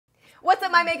What's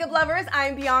up, my makeup lovers?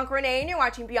 I'm Bianca Renee, and you're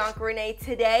watching Bianca Renee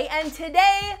Today, and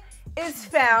today is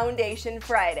Foundation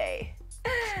Friday.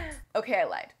 Okay, I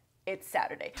lied. It's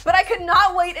Saturday. But I could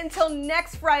not wait until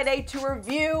next Friday to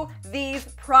review these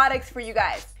products for you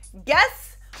guys.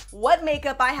 Guess what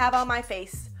makeup I have on my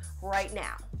face right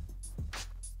now?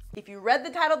 If you read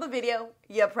the title of the video,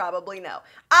 you probably know.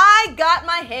 I got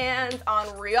my hands on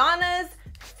Rihanna's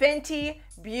Fenty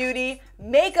Beauty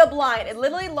makeup line. It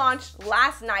literally launched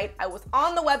last night. I was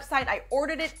on the website. I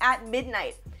ordered it at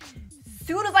midnight.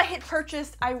 Soon as I hit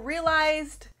purchase, I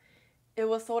realized it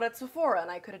was sold at Sephora and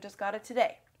I could have just got it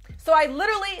today. So I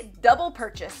literally double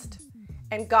purchased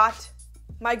and got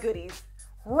my goodies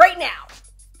right now.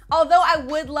 Although I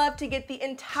would love to get the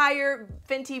entire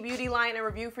Fenty Beauty line and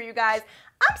review for you guys,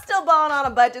 I'm still balling on a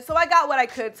budget, so I got what I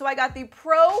could. So I got the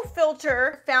Pro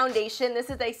Filt'r foundation. This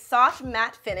is a soft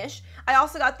matte finish. I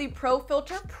also got the Pro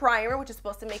Filt'r primer, which is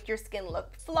supposed to make your skin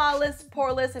look flawless,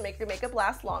 poreless, and make your makeup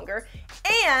last longer.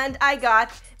 And I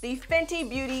got the Fenty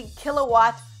Beauty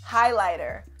KILLAWATT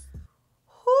highlighter.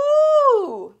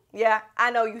 Whoo! Yeah,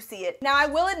 I know you see it. Now, I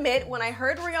will admit, when I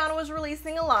heard Rihanna was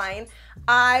releasing a line,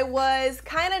 I was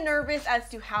kind of nervous as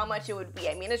to how much it would be.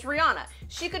 I mean, it's Rihanna.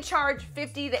 She could charge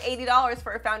 $50 to $80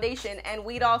 for a foundation and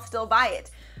we'd all still buy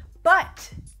it.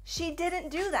 But she didn't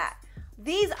do that.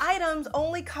 These items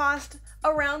only cost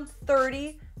around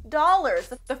 $30.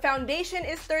 The foundation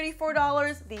is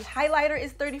 $34, the highlighter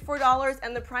is $34,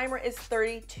 and the primer is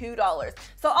 $32.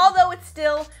 So although it's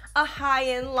still a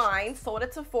high-end line sold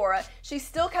at Sephora, she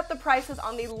still kept the prices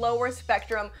on the lower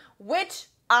spectrum, which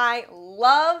I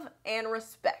love and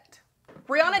respect.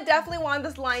 Rihanna definitely wanted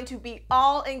this line to be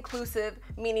all-inclusive,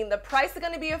 meaning the price is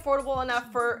going to be affordable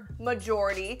enough for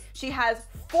majority. She has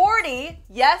 40,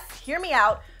 yes, hear me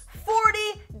out, 40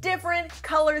 different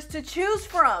colors to choose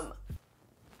from.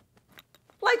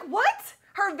 Like what?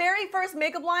 Her very first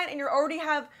makeup line and you already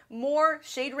have more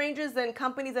shade ranges than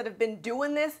companies that have been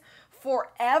doing this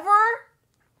forever?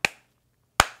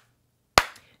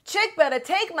 Chick better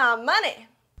take my money.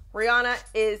 Rihanna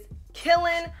is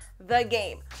killing the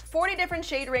game. 40 different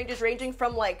shade ranges ranging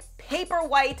from like paper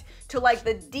white to like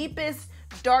the deepest,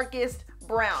 darkest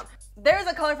brown. There's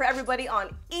a color for everybody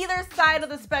on either side of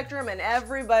the spectrum and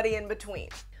everybody in between.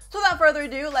 So without further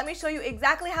ado, let me show you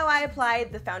exactly how I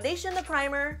applied the foundation, the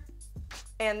primer,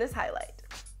 and this highlight.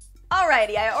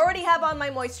 Alrighty, I already have on my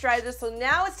moisturizer, so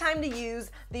now it's time to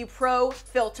use the Pro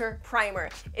Filt'r primer.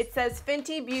 It says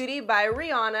Fenty Beauty by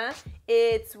Rihanna.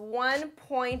 It's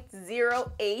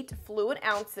 1.08 fluid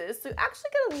ounces, so you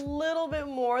actually get a little bit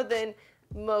more than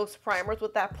most primers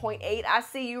with that 0.8. I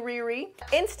see you, Riri.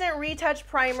 Instant retouch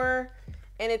primer.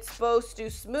 And it's supposed to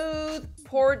smooth,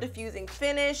 pore diffusing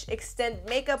finish, extend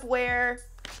makeup wear,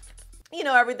 you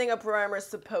know, everything a primer is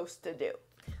supposed to do.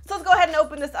 So let's go ahead and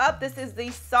open this up. This is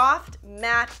the Soft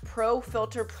Matte Pro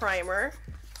Filt'r Primer.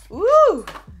 Ooh,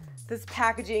 this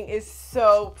packaging is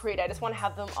so pretty. I just want to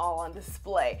have them all on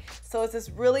display. So it's this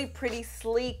really pretty,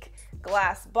 sleek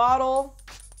glass bottle,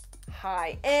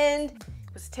 high end.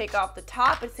 Let's take off the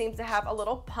top. It seems to have a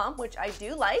little pump, which I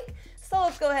do like. So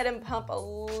let's go ahead and pump a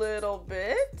little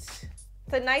bit.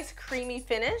 It's a nice creamy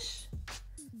finish.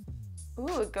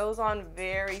 Ooh, it goes on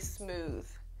very smooth.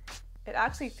 It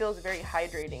actually feels very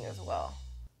hydrating as well.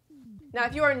 Now,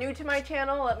 if you are new to my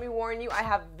channel, let me warn you, I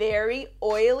have very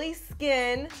oily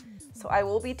skin. So I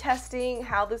will be testing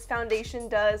how this foundation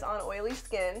does on oily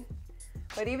skin.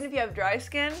 But even if you have dry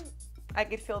skin, I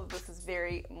could feel that this is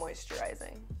very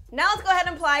moisturizing. Now let's go ahead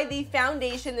and apply the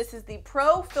foundation. This is the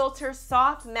Pro Filt'r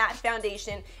Soft Matte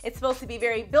Foundation. It's supposed to be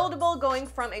very buildable, going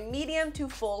from a medium to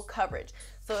full coverage.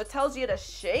 So it tells you to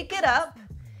shake it up,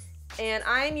 and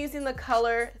I am using the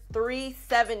color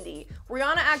 370.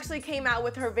 Rihanna actually came out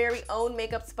with her very own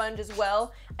makeup sponge as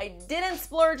well. I didn't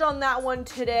splurge on that one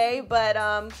today, but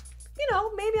you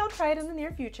know, maybe I'll try it in the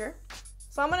near future.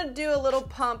 So I'm gonna do a little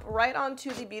pump right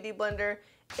onto the Beauty Blender.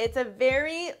 It's a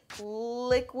very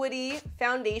liquidy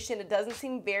foundation. It doesn't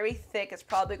seem very thick. It's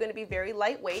probably going to be very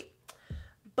lightweight,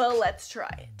 but let's try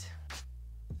it.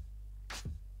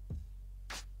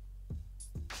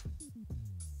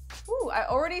 Ooh, I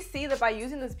already see that by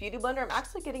using this Beauty Blender, I'm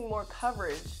actually getting more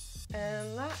coverage,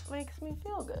 and that makes me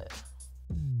feel good.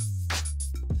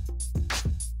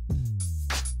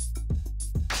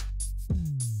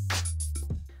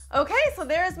 Okay, so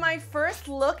there's my first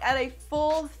look at a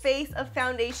full face of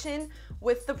foundation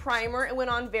with the primer. It went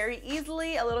on very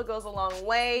easily. A little goes a long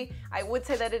way. I would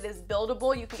say that it is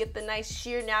buildable. You can get the nice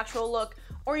sheer natural look,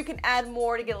 or you can add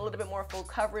more to get a little bit more full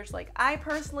coverage like I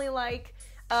personally like.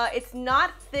 It's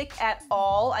not thick at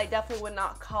all. I definitely would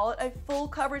not call it a full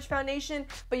coverage foundation,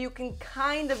 but you can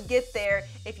kind of get there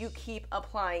if you keep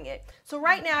applying it. So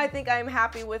right now I think I'm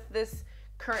happy with this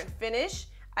current finish.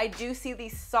 I do see the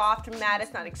soft matte.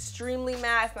 It's not extremely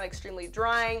matte, it's not extremely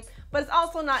drying, but it's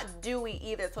also not dewy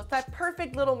either. So it's that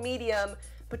perfect little medium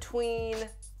between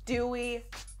dewy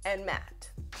and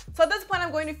matte. So at this point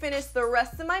I'm going to finish the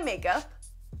rest of my makeup.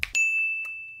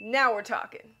 Now we're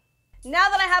talking. Now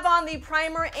that I have on the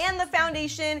primer and the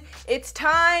foundation, it's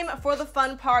time for the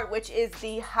fun part, which is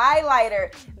the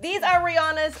highlighter. These are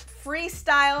Rihanna's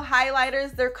FREESTYLE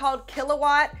highlighters. They're called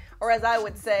KILLAWATT, or as I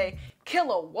would say,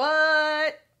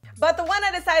 KILLAWATT. But the one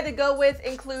I decided to go with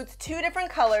includes 2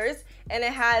 different colors, and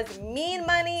it has Mean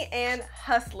Money and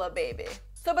Hustler Baby.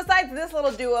 So besides this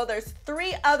little duo, there's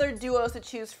 3 other duos to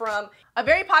choose from. A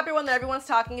very popular one that everyone's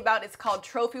talking about is called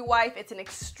Trophy Wife. It's an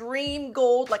extreme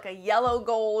gold, like a yellow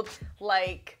gold,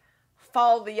 like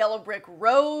Follow the Yellow Brick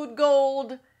Road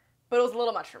gold, but it was a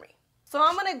little much for me. So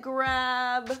I'm gonna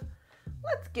grab,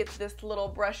 let's get this little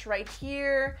brush right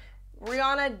here.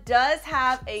 Rihanna does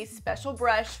have a special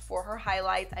brush for her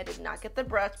highlights. I did not get the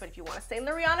brush, but if you want to stay in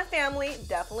the Rihanna family,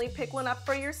 definitely pick one up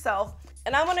for yourself.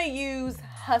 And I'm gonna use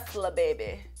Hustler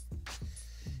Baby.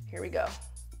 Here we go.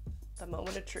 The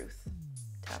moment of truth.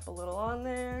 Tap a little on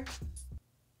there.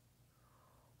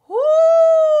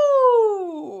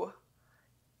 Woo!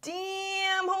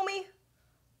 Damn, homie.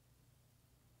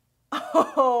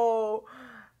 Oh,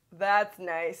 that's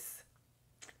nice.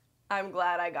 I'm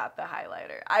glad I got the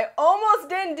highlighter. I almost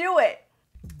didn't do it,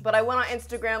 but I went on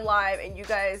Instagram Live and you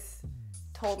guys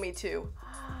told me to.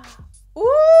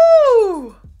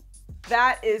 Ooh,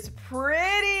 that is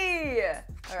pretty.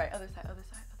 All right, other side, other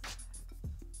side, other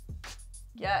side.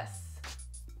 Yes.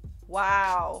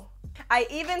 Wow. I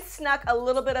even snuck a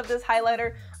little bit of this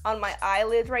highlighter on my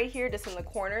eyelids right here, just in the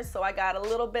corners. So I got a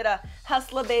little bit of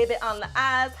Hustler Baby on the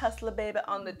eyes, Hustler Baby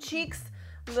on the cheeks,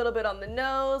 a little bit on the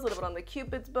nose, a little bit on the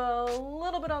Cupid's bow, a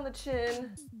little bit on the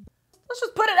chin. Let's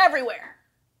just put it everywhere.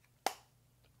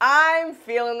 I'm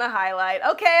feeling the highlight.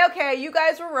 Okay, you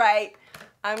guys were right.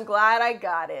 I'm glad I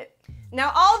got it.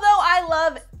 Now, although I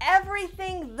love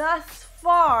everything thus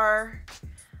far,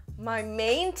 my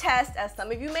main test, as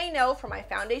some of you may know from my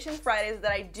Foundation Fridays, is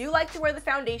that I do like to wear the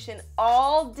foundation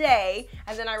all day,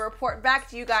 and then I report back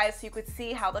to you guys so you could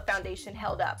see how the foundation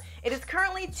held up. It is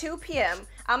currently 2 p.m.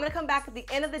 I'm gonna come back at the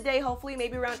end of the day, hopefully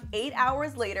maybe around 8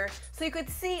 hours later, so you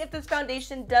could see if this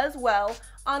foundation does well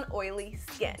on oily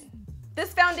skin.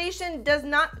 This foundation does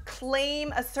not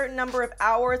claim a certain number of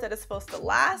hours that it's supposed to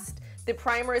last. The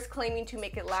primer is claiming to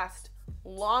make it last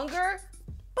longer,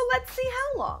 but let's see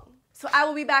how long. So I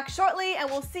will be back shortly and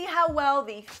we'll see how well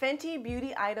the Fenty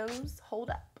Beauty items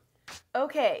hold up.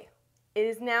 Okay, it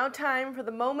is now time for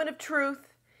the moment of truth.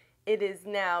 It is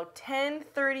now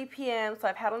 10:30 p.m. So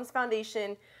I've had on this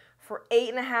foundation for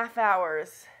 8.5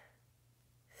 hours.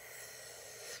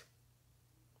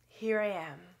 Here I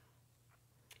am.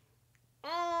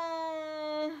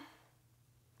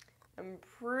 I'm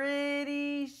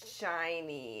pretty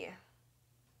shiny.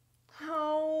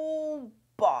 Oh,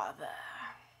 bother.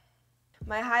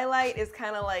 My highlight is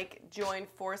kind of like joined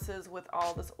forces with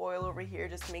all this oil over here,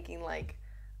 just making like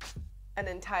an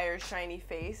entire shiny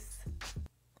face.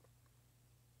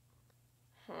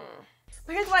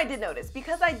 But here's what I did notice.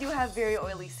 Because I do have very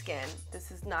oily skin, this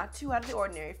is not too out of the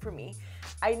ordinary for me.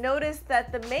 I noticed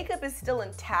that the makeup is still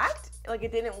intact, like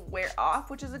it didn't wear off,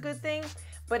 which is a good thing,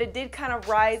 but it did kind of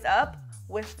rise up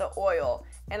with the oil.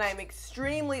 And I'm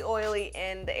extremely oily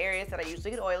in the areas that I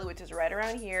usually get oily, which is right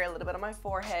around here, a little bit on my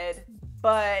forehead.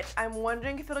 But I'm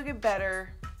wondering if it'll get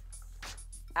better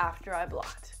after I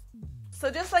blot.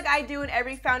 So just like I do in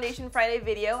every Foundation Friday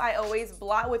video, I always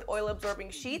blot with oil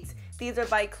absorbing sheets. These are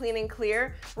by Clean &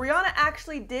 Clear. Rihanna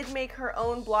actually did make her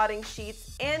own blotting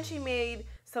sheets and she made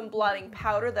some blotting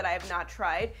powder that I have not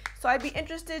tried. So I'd be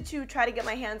interested to try to get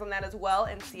my hands on that as well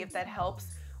and see if that helps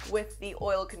with the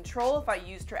oil control if I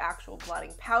used her actual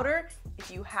blotting powder.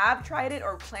 If you have tried it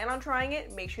or plan on trying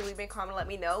it, make sure you leave me a comment and let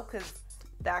me know, because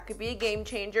that could be a game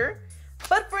changer.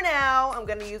 But for now, I'm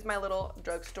gonna use my little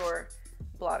drugstore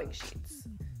blotting sheets.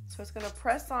 So it's gonna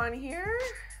press on here.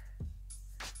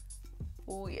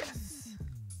 Oh yes.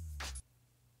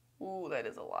 Ooh, that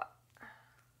is a lot.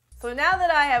 So now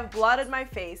that I have blotted my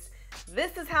face,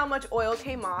 this is how much oil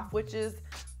came off, which is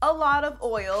a lot of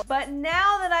oil. But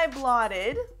now that I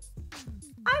blotted,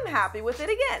 I'm happy with it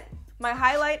again. My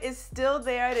highlight is still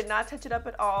there. I did not touch it up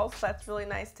at all, so that's really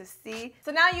nice to see.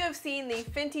 So now you have seen the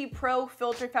Fenty Pro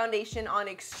Filt'r foundation on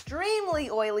extremely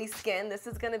oily skin. This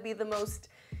is gonna be the most,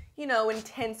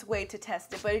 intense way to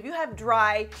test it. But if you have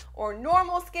dry or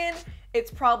normal skin, it's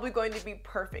probably going to be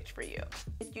perfect for you.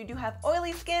 If you do have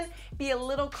oily skin, be a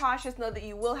little cautious. Know that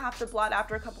you will have to blot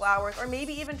after a couple hours, or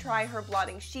maybe even try her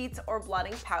blotting sheets or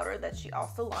blotting powder that she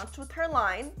also launched with her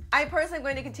line. I personally am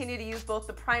going to continue to use both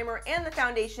the primer and the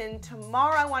foundation.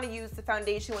 Tomorrow I want to use the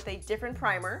foundation with a different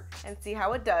primer and see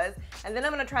how it does. And then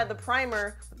I'm going to try the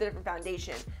primer with a different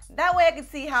foundation. That way I can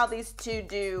see how these two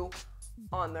do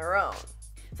on their own.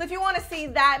 So if you want to see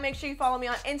that, make sure you follow me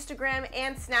on Instagram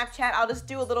and Snapchat. I'll just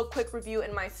do a little quick review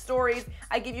in my stories.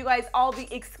 I give you guys all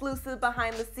the exclusive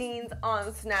behind the scenes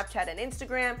on Snapchat and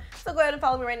Instagram. So go ahead and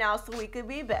follow me right now so we could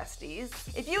be besties.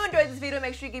 If you enjoyed this video,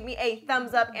 make sure you give me a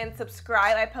thumbs up and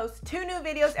subscribe. I post 2 new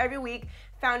videos every week,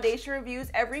 foundation reviews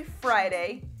every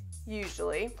Friday,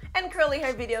 usually, and curly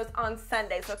hair videos on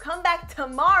Sunday. So come back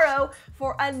tomorrow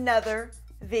for another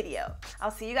video.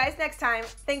 I'll see you guys next time.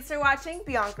 Thanks for watching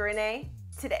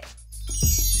BiancaReneeToday.